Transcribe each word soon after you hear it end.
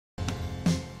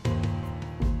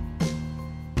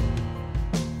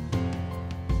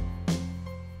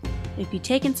If you've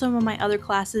taken some of my other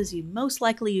classes, you most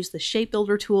likely use the Shape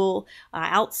Builder tool.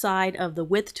 Outside of the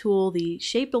Width tool, the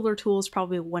Shape Builder tool is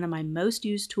probably one of my most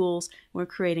used tools when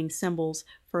creating symbols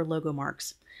for logo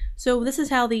marks. So this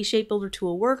is how the Shape Builder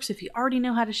tool works. If you already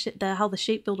know how the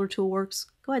Shape Builder tool works,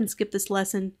 go ahead and skip this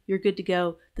lesson. You're good to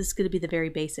go. This is going to be the very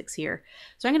basics here.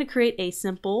 So I'm going to create a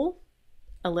simple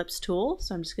ellipse tool.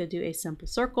 So I'm just going to do a simple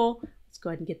circle. Let's go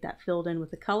ahead and get that filled in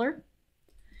with the color.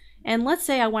 And let's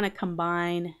say I want to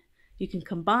combine. You can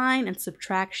combine and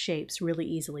subtract shapes really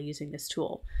easily using this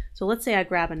tool. So let's say I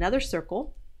grab another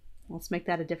circle. Let's make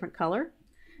that a different color.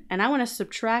 And I want to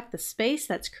subtract the space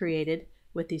that's created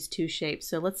with these two shapes.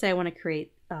 So let's say I want to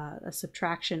create a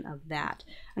subtraction of that.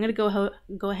 I'm going to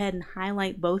go ahead and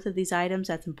highlight both of these items.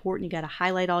 That's important. You got to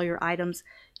highlight all your items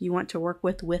you want to work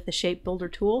with the Shape Builder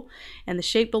tool. And the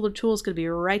Shape Builder tool is going to be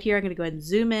right here. I'm going to go ahead and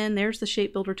zoom in. There's the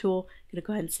Shape Builder tool. I'm going to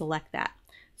go ahead and select that.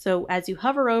 So as you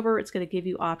hover over, it's going to give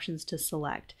you options to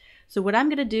select. So what I'm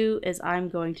going to do is I'm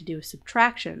going to do a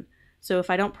subtraction. So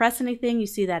if I don't press anything, you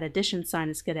see that addition sign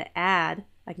is going to add.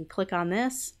 I can click on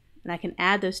this and I can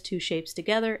add those two shapes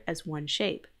together as one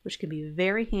shape, which can be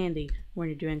very handy when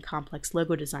you're doing complex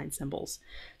logo design symbols.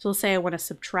 So let's say I want to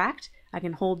subtract. I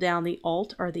can hold down the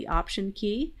Alt or the Option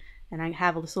key and I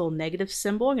have this little negative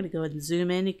symbol. I'm going to go ahead and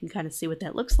zoom in. You can kind of see what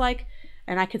that looks like.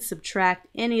 And I could subtract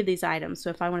any of these items. So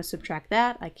if I want to subtract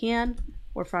that, I can.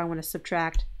 Or if I want to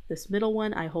subtract this middle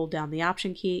one, I hold down the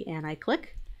Option key and I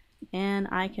click, and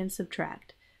I can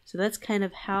subtract. So that's kind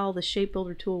of how the Shape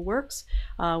Builder tool works.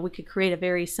 We could create a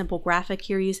very simple graphic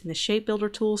here using the Shape Builder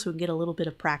tool so we can get a little bit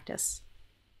of practice.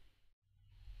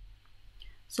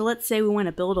 So let's say we want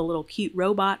to build a little cute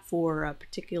robot for a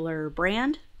particular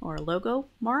brand or a logo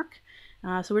mark.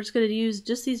 So we're just going to use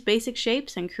just these basic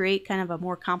shapes and create kind of a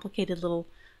more complicated little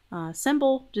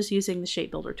symbol just using the Shape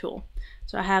Builder tool.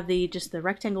 So I have just the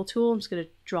rectangle tool. I'm just going to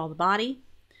draw the body,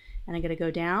 and I'm going to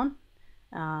go down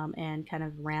and kind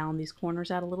of round these corners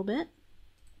out a little bit,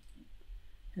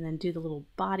 and then do the little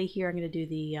body here. I'm going to do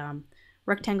the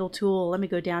rectangle tool. Let me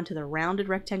go down to the rounded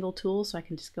rectangle tool so I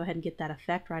can just go ahead and get that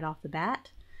effect right off the bat.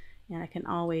 And I can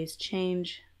always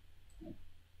change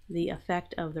the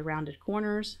effect of the rounded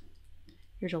corners.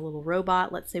 Here's a little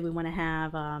robot. Let's say we want to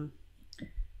have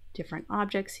different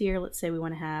objects here. Let's say we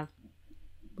want to have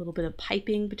a little bit of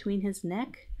piping between his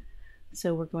neck.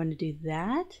 So we're going to do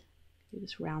that.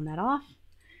 Just round that off.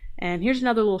 And here's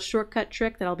another little shortcut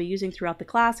trick that I'll be using throughout the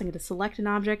class. I'm going to select an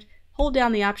object, hold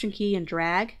down the Option key and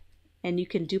drag, and you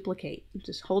can duplicate.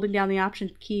 Just holding down the Option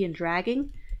key and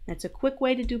dragging. That's a quick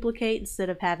way to duplicate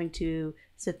instead of having to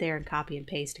sit there and copy and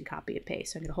paste and copy and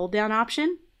paste. So I'm going to hold down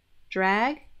Option,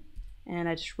 drag, and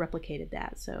I just replicated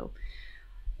that. So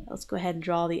let's go ahead and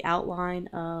draw the outline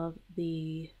of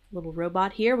the little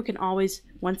robot here. We can always,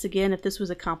 once again, if this was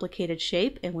a complicated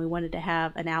shape and we wanted to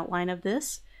have an outline of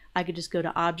this, I could just go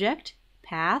to Object,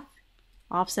 Path,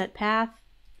 Offset Path,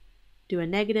 do a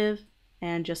negative,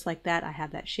 and just like that I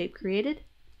have that shape created.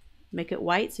 Make it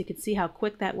white so you can see how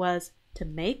quick that was to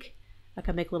make. I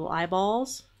can make little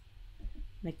eyeballs,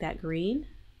 make that green.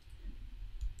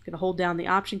 I'm going to hold down the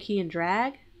Option key and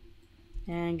drag,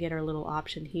 and get our little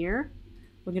option here.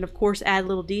 We can of course add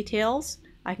little details.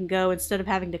 I can go, instead of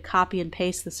having to copy and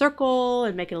paste the circle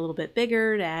and make it a little bit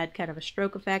bigger to add kind of a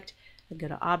stroke effect, I go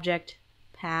to Object,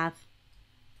 Path,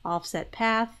 Offset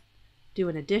Path, do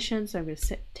an addition. So I'm going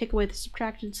to take away the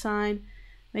subtraction sign,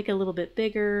 make it a little bit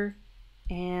bigger,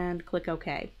 and click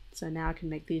OK. So now I can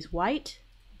make these white.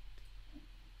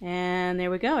 And there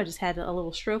we go. I just had a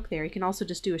little stroke there. You can also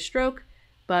just do a stroke.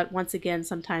 But once again,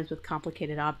 sometimes with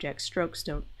complicated objects, strokes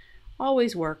don't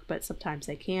always work, but sometimes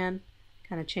they can.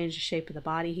 Kind of change the shape of the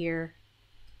body here,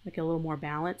 make it a little more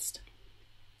balanced.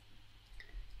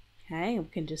 Okay, we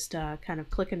can just kind of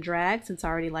click and drag since I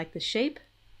already like the shape,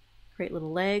 create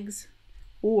little legs,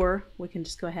 or we can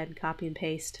just go ahead and copy and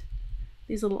paste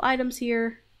these little items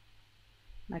here.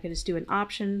 I can just do an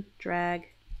Option, drag,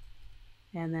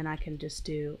 and then I can just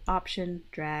do Option,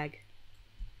 drag.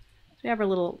 So we have our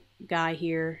little guy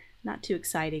here, not too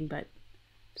exciting, but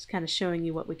just kind of showing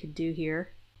you what we could do here.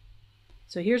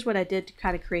 So here's what I did to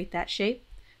kind of create that shape.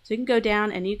 So you can go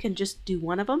down and you can just do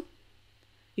one of them.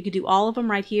 You could do all of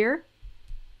them right here,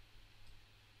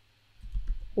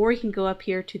 or you can go up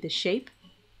here to the shape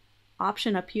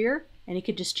option up here and you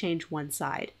could just change one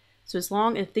side. So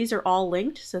if these are all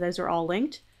linked, so those are all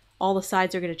linked, all the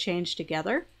sides are going to change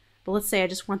together. But let's say I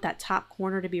just want that top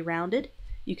corner to be rounded.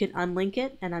 You can unlink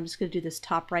it, and I'm just going to do this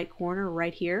top right corner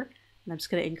right here, and I'm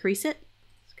just going to increase it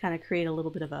to kind of create a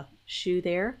little bit of a shoe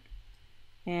there.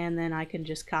 And then I can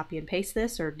just copy and paste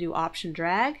this or do Option,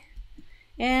 drag.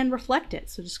 and reflect it.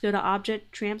 So just go to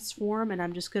Object, Transform, and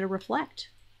I'm just going to reflect.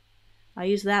 I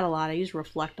use that a lot. I use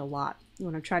reflect a lot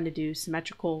when I'm trying to do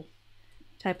symmetrical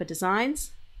type of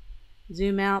designs.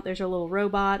 Zoom out, there's our little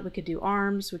robot. We could do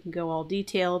arms, we can go all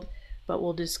detailed, but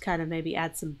we'll just kind of maybe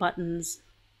add some buttons.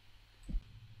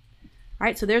 All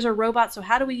right, so there's our robot. So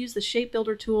how do we use the shape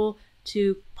builder tool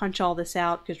to punch all this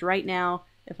out? Because right now,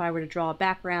 if I were to draw a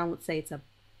background, let's say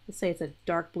it's a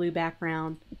dark blue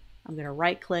background, I'm going to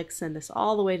right click, send this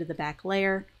all the way to the back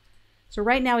layer. So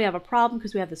right now we have a problem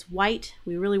because we have this white.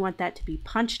 We really want that to be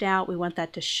punched out. We want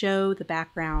that to show the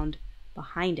background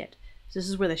behind it. So this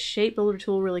is where the shape builder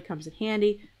tool really comes in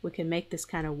handy. We can make this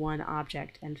kind of one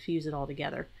object and fuse it all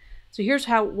together. So here's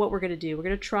what we're going to do. We're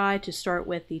going to try to start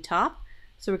with the top.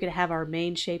 So we're going to have our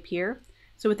main shape here.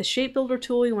 So with the shape builder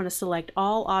tool, you want to select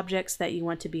all objects that you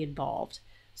want to be involved.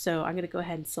 So I'm going to go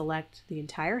ahead and select the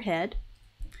entire head.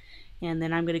 And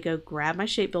then I'm going to go grab my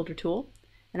shape builder tool.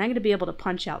 And I'm going to be able to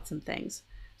punch out some things.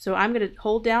 So I'm going to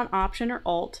hold down Option or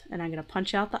Alt, and I'm going to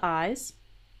punch out the eyes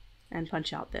and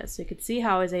punch out this. So you can see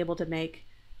how I was able to make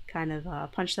kind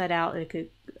of punch that out.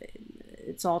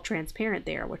 It's all transparent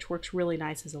there, which works really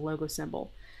nice as a logo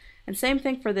symbol. And same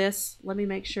thing for this. Let me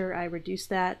make sure I reduce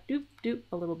that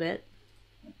a little bit.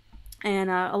 And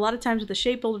a lot of times with the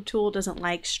shape builder tool, it doesn't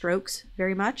like strokes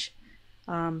very much.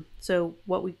 So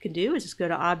what we can do is just go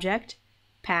to Object,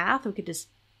 Path. We could just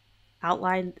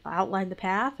outline the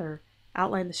path or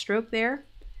outline the stroke there,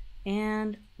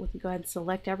 and we can go ahead and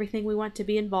select everything we want to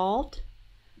be involved.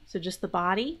 So just the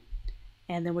body,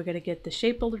 and then we're going to get the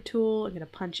shape builder tool. I'm going to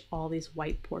punch all these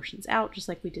white portions out just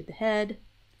like we did the head,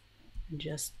 and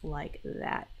just like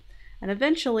that. And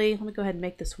eventually, let me go ahead and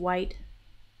make this white.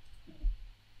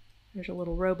 There's a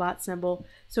little robot symbol.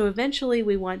 So eventually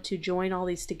we want to join all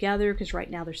these together because right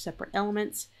now they're separate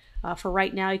elements. For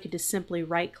right now, you could just simply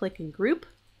right click and group,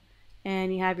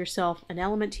 and you have yourself an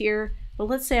element here. But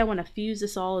let's say I want to fuse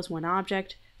this all as one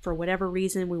object. For whatever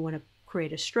reason, we want to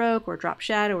create a stroke or a drop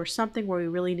shadow or something where we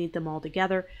really need them all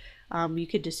together. You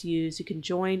can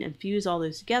join and fuse all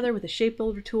those together with the shape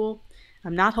builder tool.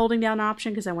 I'm not holding down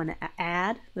Option because I want to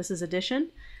add. This is addition.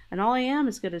 And all I am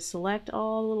is going to select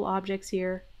all the little objects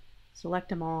here, select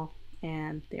them all,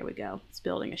 and there we go. It's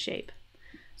building a shape.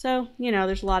 So,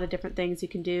 there's a lot of different things you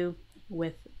can do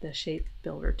with the shape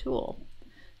builder tool.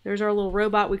 There's our little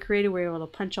robot we created. We're able to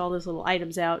punch all those little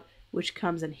items out, which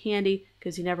comes in handy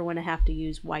because you never want to have to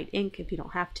use white ink if you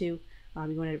don't have to. You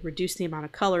want to reduce the amount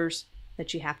of colors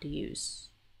that you have to use.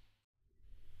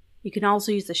 You can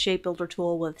also use the shape builder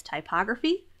tool with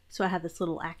typography. So I have this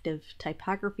little active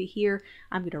typography here.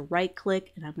 I'm going to right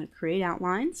click and I'm going to create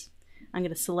outlines. I'm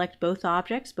going to select both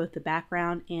objects, both the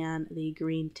background and the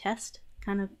green test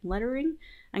kind of lettering.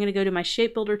 I'm going to go to my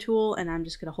shape builder tool and I'm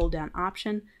just going to hold down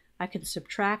Option. I can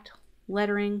subtract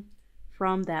lettering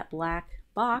from that black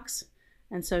box,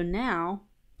 and so now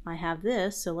I have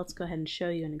this. So let's go ahead and show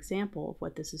you an example of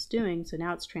what this is doing. So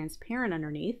now it's transparent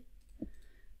underneath,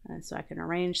 and so I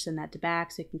can send that to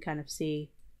back so you can kind of see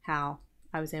how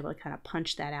I was able to kind of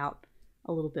punch that out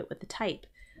a little bit with the type.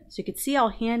 So you can see how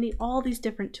handy all these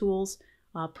different tools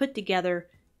put together.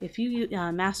 If you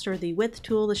master the width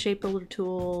tool, the shape builder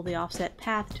tool, the offset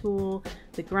path tool,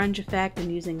 the grunge effect,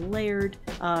 and using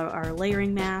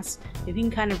layering masks, if you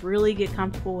can kind of really get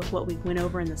comfortable with what we went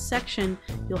over in this section,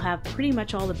 you'll have pretty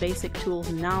much all the basic tools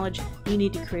and knowledge you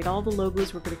need to create all the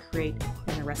logos we're going to create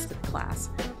in the rest of the class.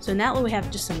 So now that we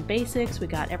have just some basics, we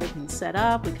got everything set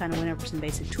up, we kind of went over some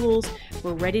basic tools,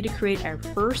 we're ready to create our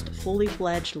first fully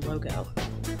fledged logo.